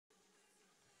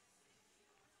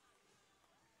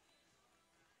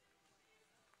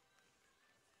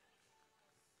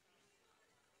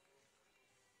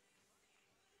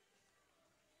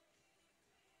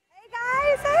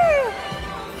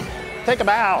Take a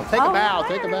bow, take a bow,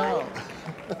 take a bow.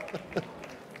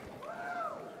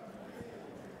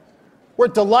 We're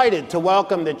delighted to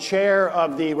welcome the chair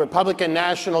of the Republican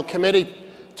National Committee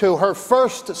to her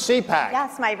first CPAC.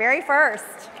 Yes, my very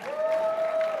first.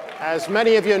 As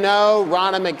many of you know,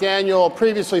 Ronna McDaniel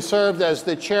previously served as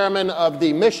the chairman of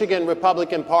the Michigan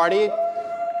Republican Party.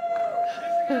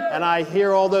 And I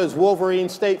hear all those Wolverine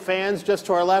State fans just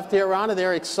to our left here, Ronna.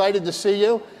 They're excited to see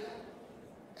you.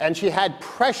 And she had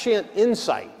prescient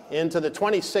insight into the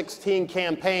 2016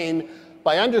 campaign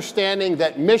by understanding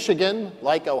that Michigan,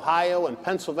 like Ohio and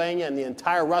Pennsylvania and the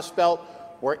entire Rust Belt,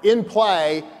 were in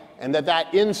play, and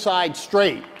that inside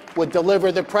straight would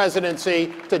deliver the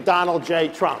presidency to Donald J.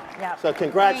 Trump. Yep. So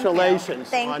congratulations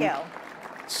Thank you.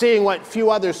 Seeing what few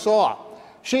others saw.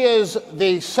 She is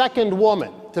the second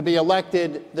woman to be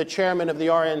elected the chairman of the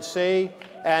RNC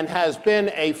and has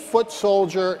been a foot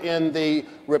soldier in the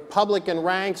Republican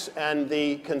ranks and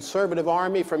the conservative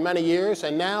army for many years,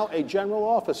 and now a general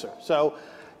officer. So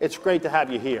it's great to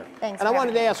have you here. Thanks. And I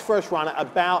wanted to ask first, Ronna,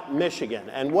 about Michigan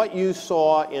and what you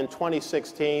saw in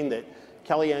 2016 that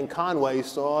Kellyanne Conway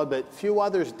saw, but few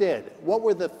others did. What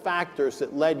were the factors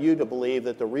that led you to believe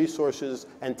that the resources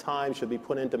and time should be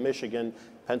put into Michigan,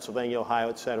 Pennsylvania, Ohio,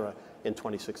 et cetera, in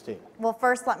 2016? Well,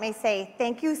 first, let me say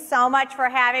thank you so much for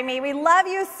having me. We love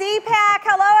you, CPAC.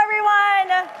 Hello,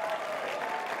 everyone.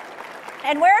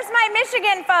 And where's my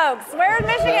Michigan folks? Where's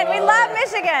Michigan? We love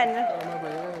Michigan.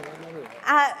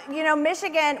 You know,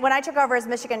 Michigan, when I took over as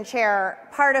Michigan chair,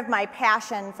 part of my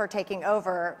passion for taking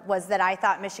over was that I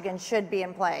thought Michigan should be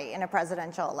in play in a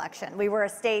presidential election. We were a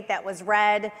state that was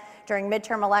red during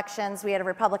midterm elections. We had a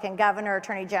Republican governor,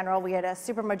 attorney general. We had a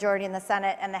supermajority in the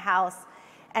Senate and the House.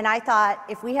 And I thought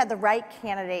if we had the right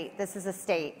candidate, this is a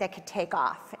state that could take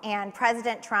off. And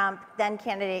President Trump, then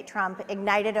candidate Trump,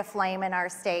 ignited a flame in our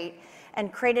state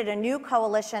and created a new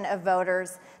coalition of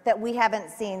voters that we haven't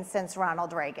seen since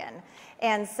Ronald Reagan.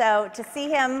 And so to see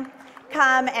him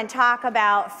come and talk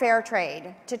about fair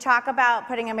trade, to talk about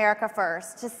putting America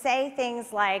first, to say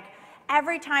things like,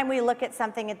 every time we look at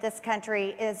something at this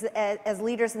country, as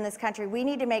leaders in this country, we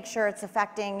need to make sure it's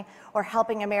affecting or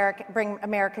helping bring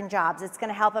American jobs. It's going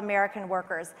to help American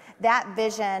workers. That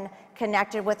vision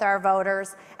connected with our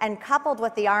voters and coupled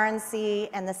with the RNC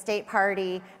and the state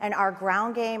party and our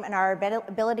ground game and our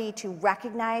ability to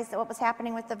recognize what was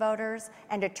happening with the voters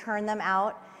and to turn them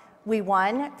out, we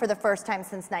won for the first time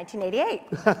since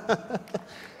 1988.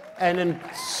 And in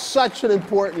such an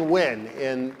important win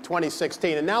in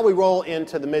 2016. And now we roll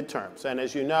into the midterms. And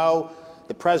as you know,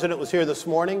 the president was here this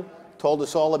morning, told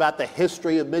us all about the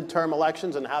history of midterm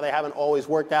elections and how they haven't always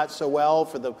worked out so well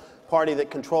for the party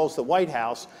that controls the White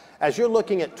House. As you're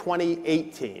looking at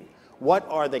 2018, what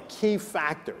are the key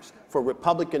factors for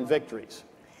Republican victories?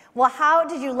 Well, how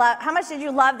much did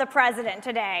you love the president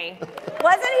today?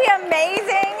 Wasn't he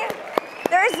amazing?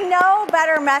 There's no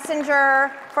better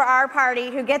messenger for our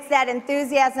party who gets that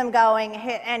enthusiasm going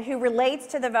and who relates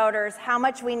to the voters how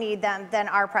much we need them than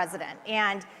our president.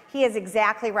 And he is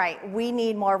exactly right. We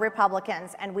need more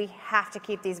Republicans, and we have to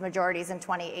keep these majorities in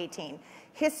 2018.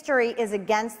 History is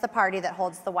against the party that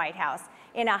holds the White House.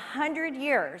 In 100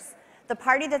 years, the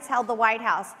party that's held the White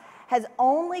House has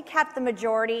only kept the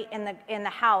majority in the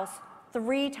House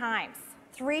 3 times.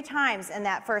 3 times in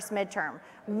that first midterm.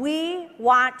 We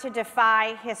want to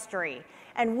defy history,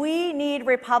 and we need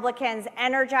Republicans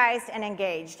energized and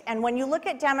engaged. And when you look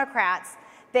at Democrats,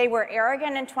 they were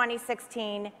arrogant in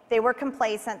 2016. They were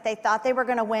complacent. They thought they were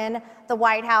going to win the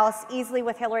White House easily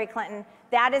with Hillary Clinton.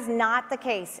 That is not the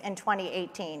case in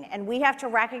 2018. And we have to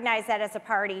recognize that as a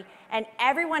party. And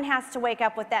everyone has to wake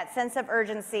up with that sense of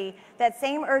urgency, that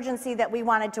same urgency that we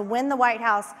wanted to win the White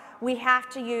House, we have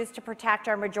to use to protect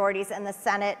our majorities in the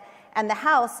Senate and the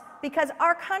House, because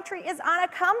our country is on a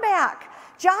comeback.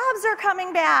 Jobs are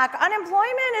coming back.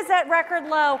 Unemployment is at record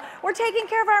low. We're taking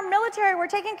care of our military. We're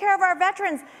taking care of our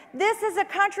veterans. This is a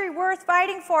country worth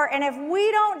fighting for, and if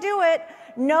we don't do it,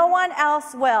 no one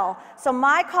else will. So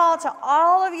my call to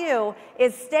all of you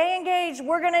is stay engaged.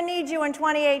 We're going to need you in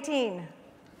 2018.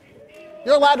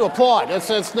 You're allowed to applaud.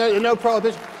 It's no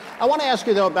prohibition. I want to ask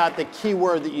you, though, about the key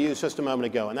word that you used just a moment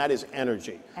ago, and that is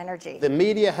energy. Energy. The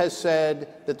media has said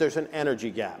that there's an energy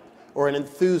gap or an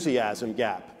enthusiasm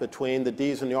gap between the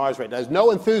D's and the R's right now. There's no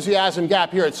enthusiasm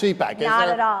gap here at CPAC, is there? Not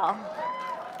at all.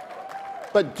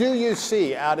 But do you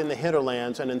see out in the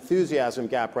hinterlands an enthusiasm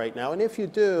gap right now? And if you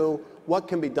do, what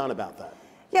can be done about that?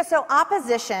 Yeah, so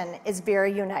opposition is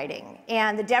very uniting.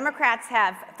 And the Democrats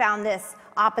have found this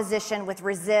opposition with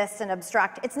resist and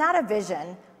obstruct. It's not a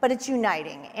vision, but it's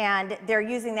uniting. And they're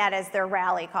using that as their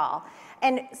rally call.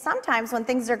 And sometimes when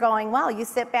things are going well, you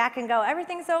sit back and go,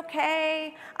 everything's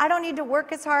okay. I don't need to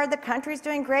work as hard. The country's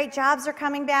doing great. Jobs are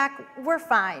coming back. We're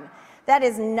fine. That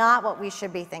is not what we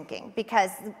should be thinking,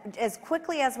 because as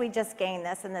quickly as we just gain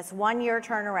this in this 1 year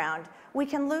turnaround, we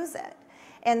can lose it.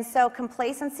 And so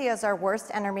complacency is our worst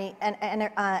enemy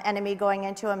going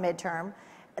into a midterm.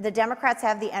 The Democrats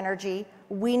have the energy.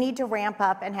 We need to ramp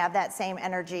up and have that same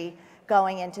energy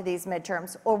going into these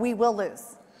midterms, or we will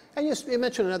lose. And you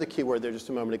mentioned another key word there just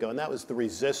a moment ago, and that was the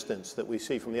resistance that we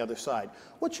see from the other side.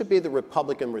 What should be the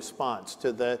Republican response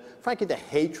to frankly, the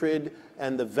hatred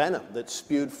and the venom that's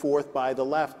spewed forth by the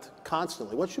left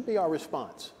constantly? What should be our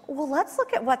response? Well, let's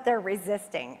look at what they're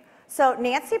resisting. So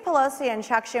Nancy Pelosi and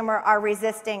Chuck Schumer are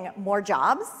resisting more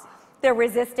jobs. They're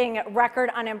resisting record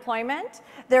unemployment.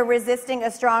 They're resisting a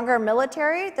stronger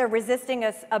military. They're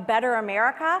resisting a better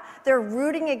America. They're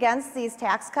rooting against these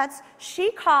tax cuts. She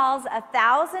calls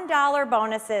 $1,000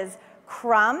 bonuses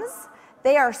crumbs.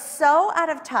 They are so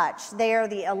out of touch. They are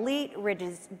the elite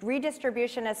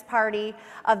redistributionist party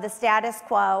of the status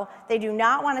quo. They do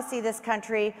not want to see this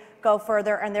country go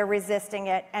further, and they're resisting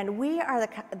it. And we are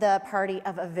the party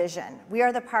of a vision. We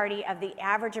are the party of the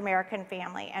average American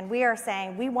family. And we are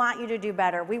saying, we want you to do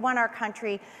better. We want our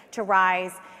country to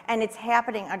rise. And it's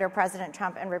happening under President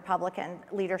Trump and Republican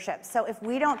leadership. So if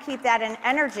we don't keep that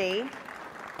energy,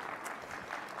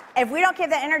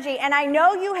 and I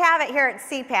know you have it here at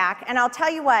CPAC, and I'll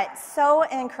tell you what, so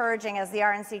encouraging as the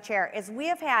RNC chair is we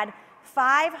have had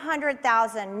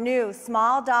 500,000 new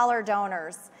small dollar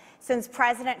donors since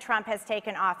President Trump has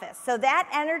taken office. So that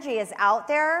energy is out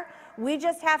there. We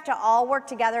just have to all work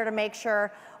together to make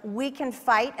sure we can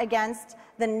fight against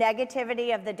the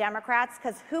negativity of the Democrats,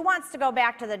 because who wants to go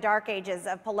back to the dark ages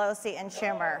of Pelosi and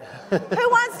Schumer? Who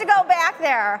wants to go back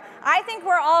there? I think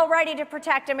we're all ready to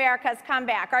protect America's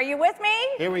comeback. Are you with me?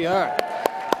 Here we are.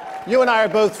 You and I are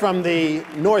both from the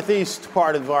northeast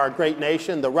part of our great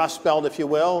nation, the Rust Belt, if you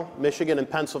will, Michigan and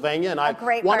Pennsylvania. And I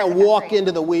want to walk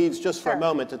into the weeds just for a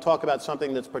moment to talk about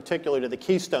something that's particular to the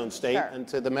Keystone State and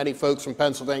to the many folks from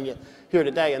Pennsylvania here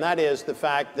today, and that is the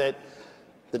fact that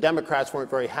the Democrats weren't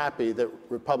very happy that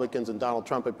Republicans, and Donald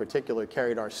Trump in particular,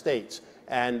 carried our states.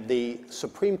 And the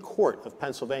Supreme Court of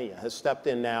Pennsylvania has stepped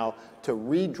in now to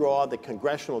redraw the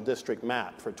congressional district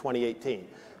map for 2018.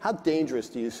 How dangerous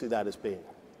do you see that as being?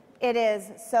 It is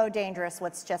so dangerous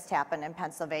what's just happened in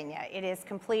Pennsylvania. It is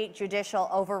complete judicial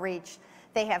overreach.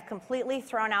 They have completely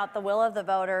thrown out the will of the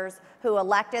voters who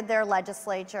elected their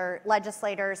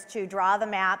legislators to draw the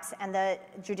maps, and the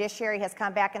judiciary has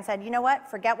come back and said, you know what,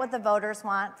 forget what the voters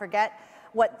want, forget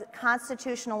what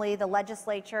constitutionally the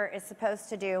legislature is supposed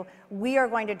to do. We are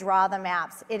going to draw the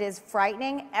maps. It is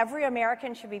frightening. Every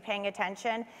American should be paying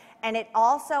attention, and it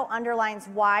also underlines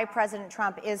why President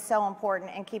Trump is so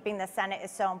important and keeping the Senate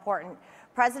is so important.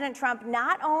 President Trump,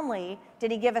 not only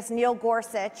did he give us Neil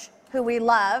Gorsuch, who we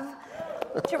love,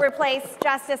 to replace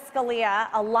Justice Scalia,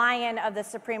 a lion of the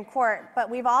Supreme Court, but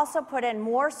we've also put in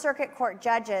more circuit court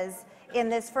judges in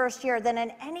this first year than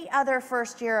in any other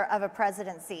first year of a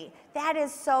presidency. That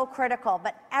is so critical,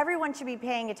 but everyone should be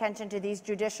paying attention to these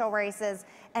judicial races,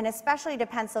 and especially to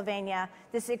Pennsylvania,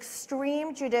 this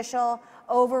extreme judicial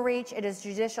overreach. It is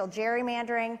judicial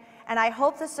gerrymandering, and I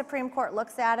hope the Supreme Court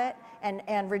looks at it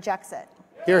and rejects it.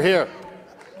 Hear, hear.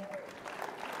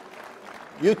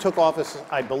 You took office,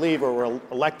 I believe, or were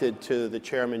elected to the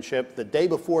chairmanship the day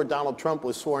before Donald Trump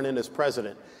was sworn in as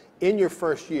president. In your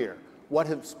first year, what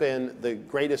has been the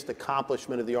greatest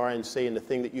accomplishment of the RNC and the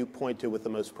thing that you point to with the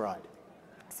most pride?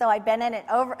 So I've been in it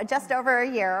just over a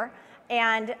year,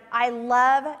 and I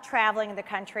love traveling the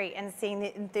country and seeing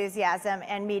the enthusiasm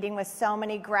and meeting with so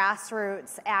many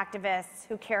grassroots activists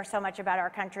who care so much about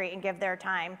our country and give their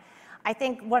time. I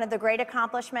think one of the great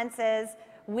accomplishments is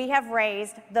we have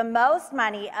raised the most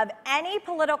money of any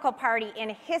political party in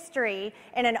history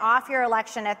in an off-year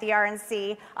election at the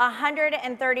RNC,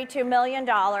 $132 million.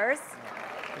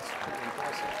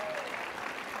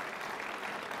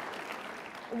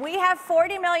 We have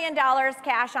 $40 million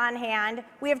cash on hand.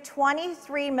 We have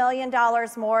 $23 million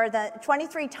more than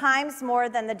 23 times more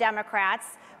than the Democrats.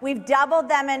 We've doubled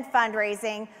them in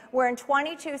fundraising. We're in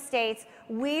 22 states.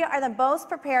 We are the most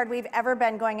prepared we've ever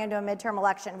been going into a midterm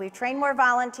election. We've trained more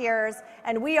volunteers,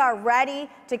 and we are ready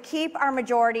to keep our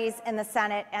majorities in the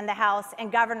Senate and the House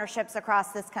and governorships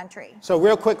across this country. So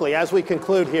real quickly, as we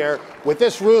conclude here, with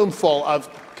this room full of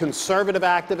conservative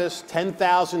activists,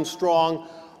 10,000 strong,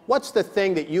 what's the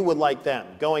thing that you would like them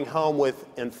going home with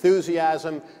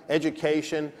enthusiasm,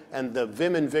 education, and the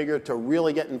vim and vigor to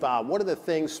really get involved? What are the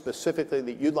things specifically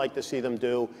that you'd like to see them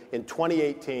do in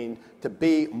 2018 to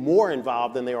be more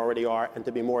involved than they already are and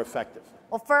to be more effective?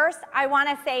 Well, first, I want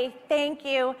to say thank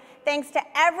you. Thanks to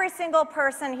every single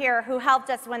person here who helped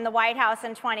us win the White House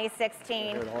in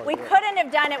 2016. We couldn't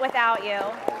have done it without you.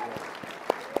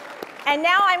 And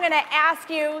now I'm going to ask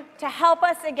you to help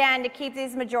us again to keep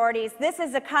these majorities. This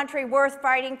is a country worth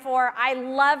fighting for. I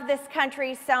love this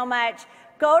country so much.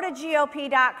 Go to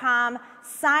GOP.com,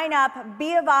 sign up,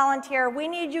 be a volunteer. We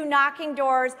need you knocking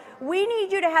doors. We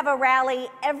need you to have a rally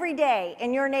every day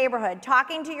in your neighborhood,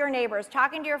 talking to your neighbors,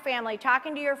 talking to your family,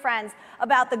 talking to your friends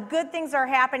about the good things that are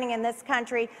happening in this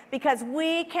country, because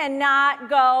we cannot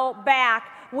go back.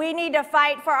 We need to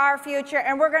fight for our future,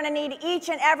 and we're going to need each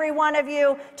and every one of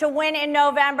you to win in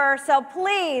November. So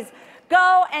please,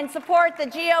 go and support the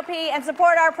GOP and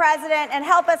support our president and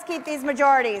help us keep these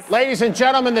majorities. Ladies and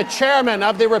gentlemen, the chairman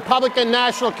of the Republican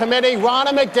National Committee, Ronna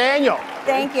McDaniel.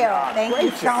 Thank you. Thank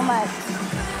you so much.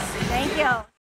 Thank you.